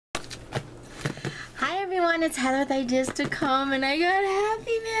everyone, it's Heather with Ideas to Come, and I got a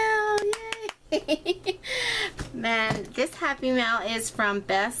Happy Mail! Yay! Man, this Happy Mail is from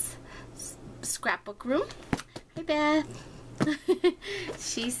Beth's Scrapbookroom. Hi, Beth.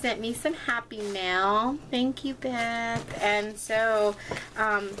 She sent me some Happy Mail. Thank you, Beth. And so,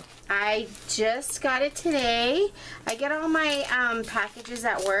 I just got it today. I get all my packages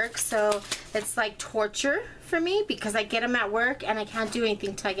at work, so it's like torture for me because I get them at work and I can't do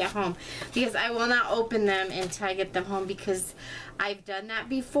anything till I get home because I will not open them until I get them home because I've done that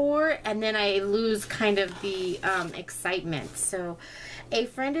before and then I lose kind of the excitement. So, a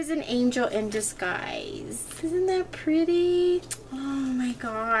friend is an angel in disguise. Isn't that pretty? Oh my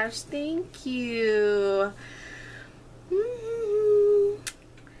gosh, thank you.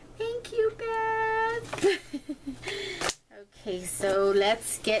 Thank you, Beth. Okay, so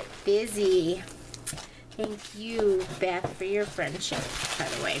let's get busy. Thank you, Beth, for your friendship, by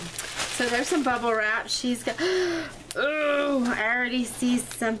the way. So there's some bubble wrap. She's got, oh, I already see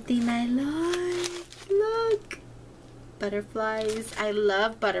something I like. Look. Butterflies. I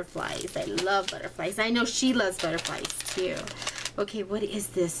love butterflies. I love butterflies. I know she loves butterflies too. Okay, what is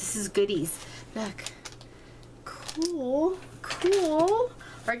this? This is goodies. Look. Cool. Cool.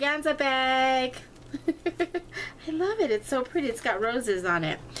 Organza bag. I love it. It's so pretty. It's got roses on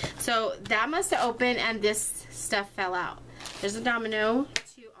it. So that must have opened and this stuff fell out. There's a domino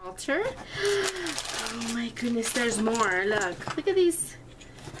to altar. Oh my goodness, there's more. Look at these.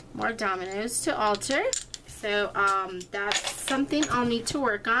 More dominoes to altar. So that's something I'll need to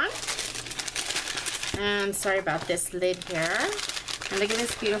work on. And sorry about this lid here. And look at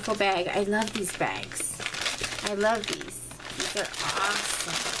this beautiful bag. I love these bags. I love these. These are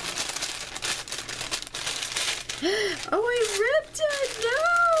awesome. Oh, I ripped it.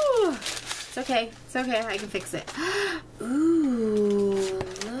 No! It's okay. It's okay. I can fix it. Ooh,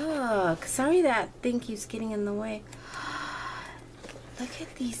 look. Sorry that thing keeps getting in the way. Look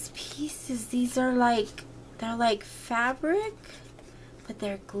at these pieces. These are like, they're like fabric, but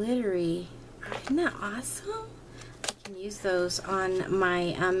they're glittery. Isn't that awesome? I can use those on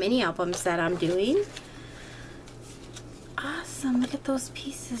my mini albums that I'm doing. Awesome. Look at those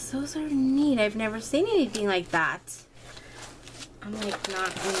pieces. Those are neat. I've never seen anything like that. I'm like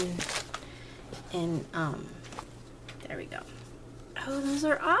not in there we go. Oh, those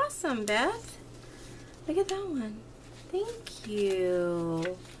are awesome, Beth. Look at that one. Thank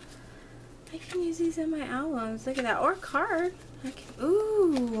you. I can use these in my albums. Look at that. Or card.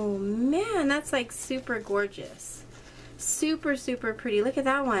 Ooh, man, that's like super gorgeous. Super, super pretty. Look at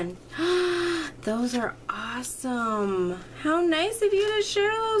that one. Those are awesome. How nice of you to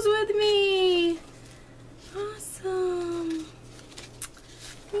share those with me. Awesome.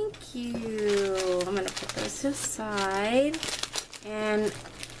 Thank you. I'm going to put those aside. And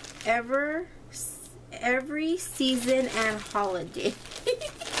every season and holiday.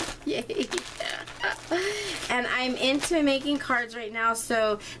 Yay. And I'm into making cards right now,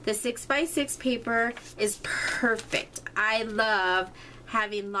 so the 6x6 paper is perfect. I love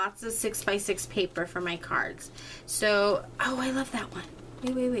having lots of 6x6 paper for my cards. So, oh, I love that one.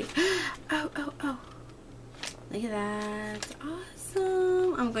 Wait. Oh. Look at that.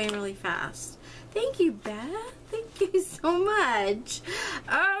 Awesome. I'm going really fast. Thank you, Beth. Thank you so much.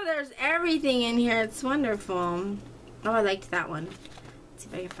 Oh, there's everything in here. It's wonderful. Oh, I liked that one. Let's see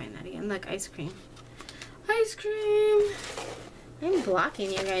if I can find that again. Look, ice cream. Ice cream. I'm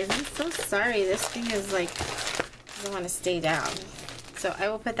blocking you guys. I'm so sorry. This thing is like, doesn't want to stay down. So I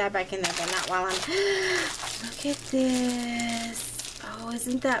will put that back in there, but not while I'm... Look at this. Oh,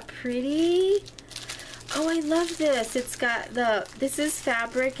 isn't that pretty? Oh, I love this. It's got this is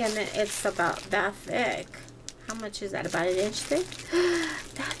fabric and it's about that thick. How much is that? About an inch thick?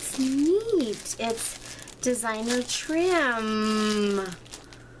 That's neat. It's designer trim.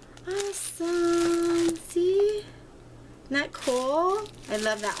 Awesome. See? Isn't that cool? I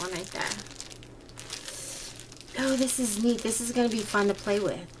love that one right there. Oh, this is neat. This is going to be fun to play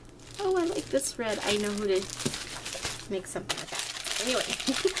with. Oh, I like this red. I know who to make something like that. Anyway.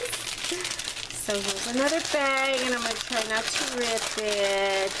 So here's another bag, and I'm going to try not to rip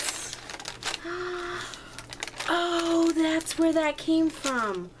it. Oh, that's where that came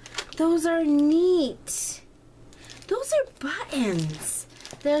from. Those are neat. Those are buttons.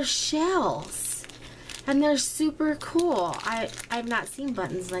 They're shells. And they're super cool. I've not seen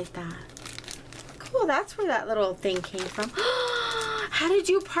buttons like that. Cool, that's where that little thing came from. How did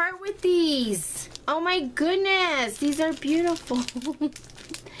you part with these? Oh my goodness, these are beautiful.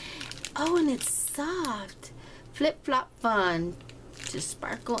 Oh, and it's soft. Flip-flop fun to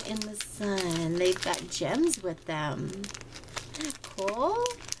sparkle in the sun. They've got gems with them. Isn't that cool?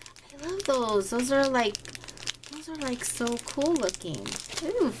 I love those. Those are like so cool looking.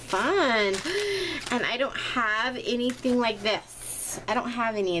 Ooh, fun. And I don't have anything like this. I don't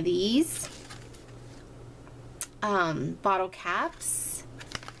have any of these. Bottle caps.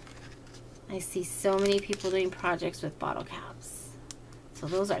 I see so many people doing projects with bottle caps. So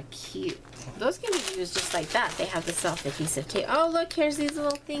those are cute. Those can be used just like that. They have the self-adhesive tape. Oh, look, here's these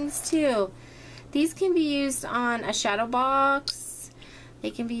little things too. These can be used on a shadow box. They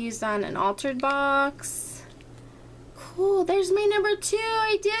can be used on an altered box. Cool, there's my number 2.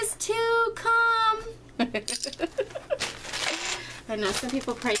 Ideas 2, come. I know some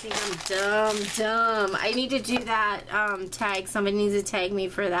people probably think I'm dumb. I need to do that tag. Somebody needs to tag me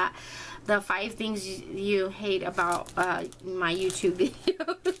for that. The 5 things you hate about my YouTube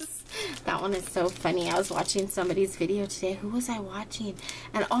videos. That one is so funny. I was watching somebody's video today. Who was I watching?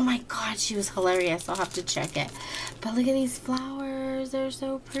 And oh my god, she was hilarious. I'll have to check it. But look at these flowers. They're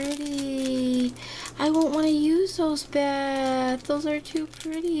so pretty. I won't want to use those, Beth. Those are too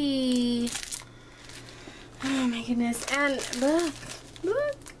pretty. Oh my goodness. And look.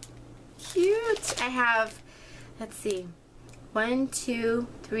 Cute. I have, let's see, 1, 2,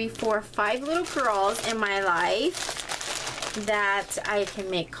 3, 4, 5 little girls in my life that I can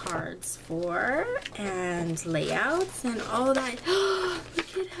make cards for and layouts and all that.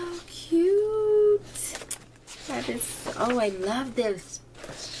 Look at how cute. That is, oh, I love this.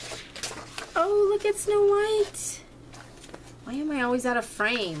 Oh, look at Snow White. Why am I always out of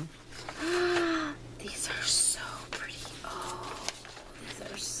frame? These are so pretty. Oh, these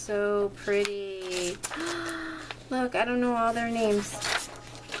are so pretty. Look, I don't know all their names.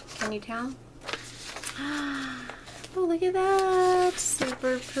 Can you tell? Oh, look at that.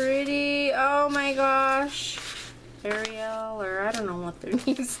 Super pretty. Oh my gosh. Ariel, or I don't know what their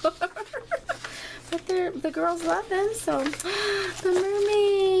names are. But the girls love them, so. The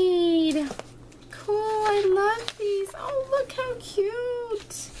mermaid. Cool, I love these. Oh, look how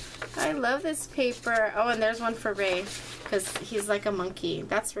cute. I love this paper. Oh, and there's one for Ray, because he's like a monkey.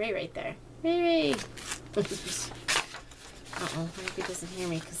 That's Ray right there. Ray. Uh-oh, I hope he doesn't hear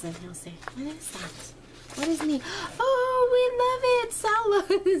me, because then he'll say, what is that? What is me? Oh, we love it. Sal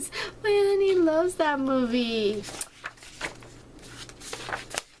loves. My honey loves that movie.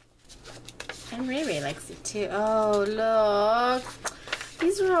 And Ray Ray likes it too. Oh, look.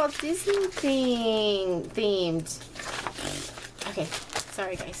 These are all Disney themed. Okay,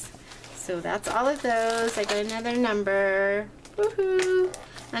 sorry guys. So that's all of those. I got another number. Woohoo!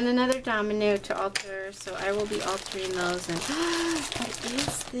 And another domino to alter. So I will be altering those. And what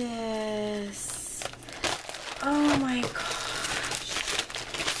is this? Oh my gosh.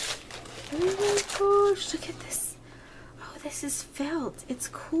 Oh my gosh. Look at this. Oh, this is felt. It's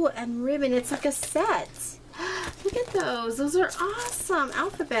cool. And ribbon. It's like a set. Look at those. Those are awesome.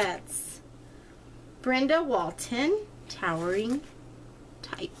 Alphabets. Brenda Walton. Towering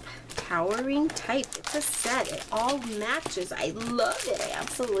Type. Towering Type. It's a set. It all matches. I love it. I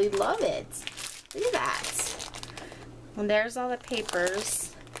absolutely love it. Look at that. And there's all the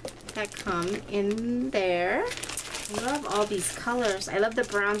papers that come in there. I love all these colors. I love the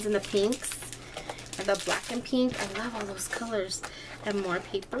browns and the pinks and the black and pink. I love all those colors. And more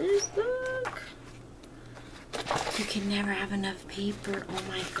papers. Look. You can never have enough paper. Oh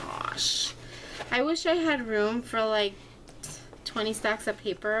my gosh. I wish I had room for like 20 stacks of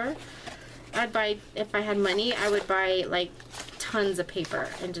paper. I'd buy, if I had money, I would buy like tons of paper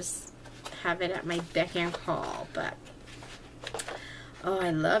and just have it at my beck and call. But oh,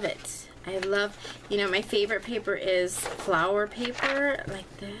 I love it. I love, you know, my favorite paper is flower paper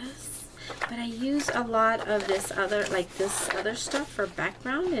like this. But I use a lot of this other, like this other stuff for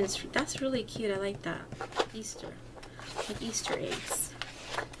background, and that's really cute. I like that. Easter. Like Easter eggs.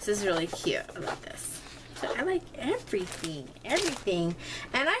 This is really cute. I love this. So I like everything. Everything.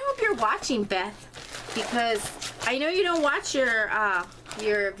 And I hope you're watching, Beth, because I know you don't watch the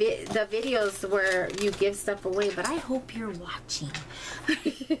videos where you give stuff away, but I hope you're watching.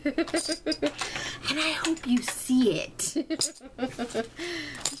 And I hope you see it.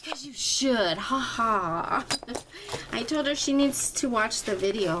 Because you should. Ha. I told her she needs to watch the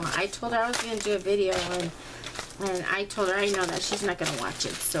video. I told her I was going to do a video, and I told her I know that she's not going to watch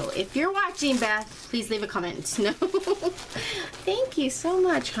it. So if you're watching, Beth, please leave a comment. No. Thank you so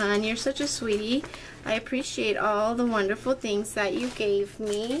much, hon. You're such a sweetie. I appreciate all the wonderful things that you gave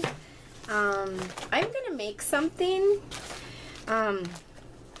me. I'm going to make something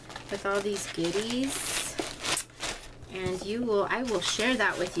with all these goodies. And I will share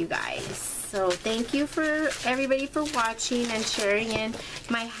that with you guys. So thank you for everybody for watching and sharing in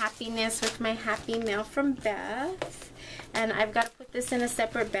my happiness with my happy mail from Beth. And I've got to put this in a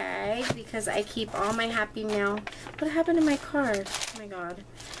separate bag because I keep all my Happy Mail. What happened to my card? Oh my god.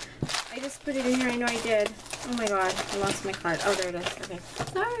 I just put it in here. I know I did. Oh my god. I lost my card. Oh, there it is. Okay.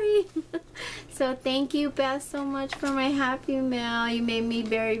 Sorry. So thank you, Beth, so much for my Happy Mail. You made me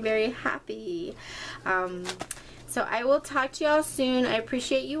very, very happy. So I will talk to y'all soon. I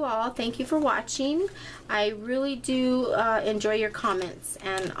appreciate you all. Thank you for watching. I really do enjoy your comments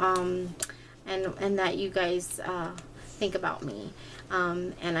and that you guys think about me.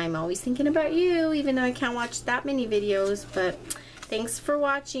 And I'm always thinking about you, even though I can't watch that many videos. But thanks for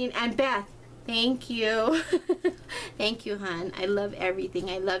watching. And Beth, thank you. Thank you, hon. I love everything.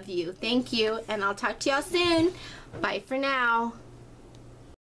 I love you. Thank you. And I'll talk to y'all soon. Bye for now.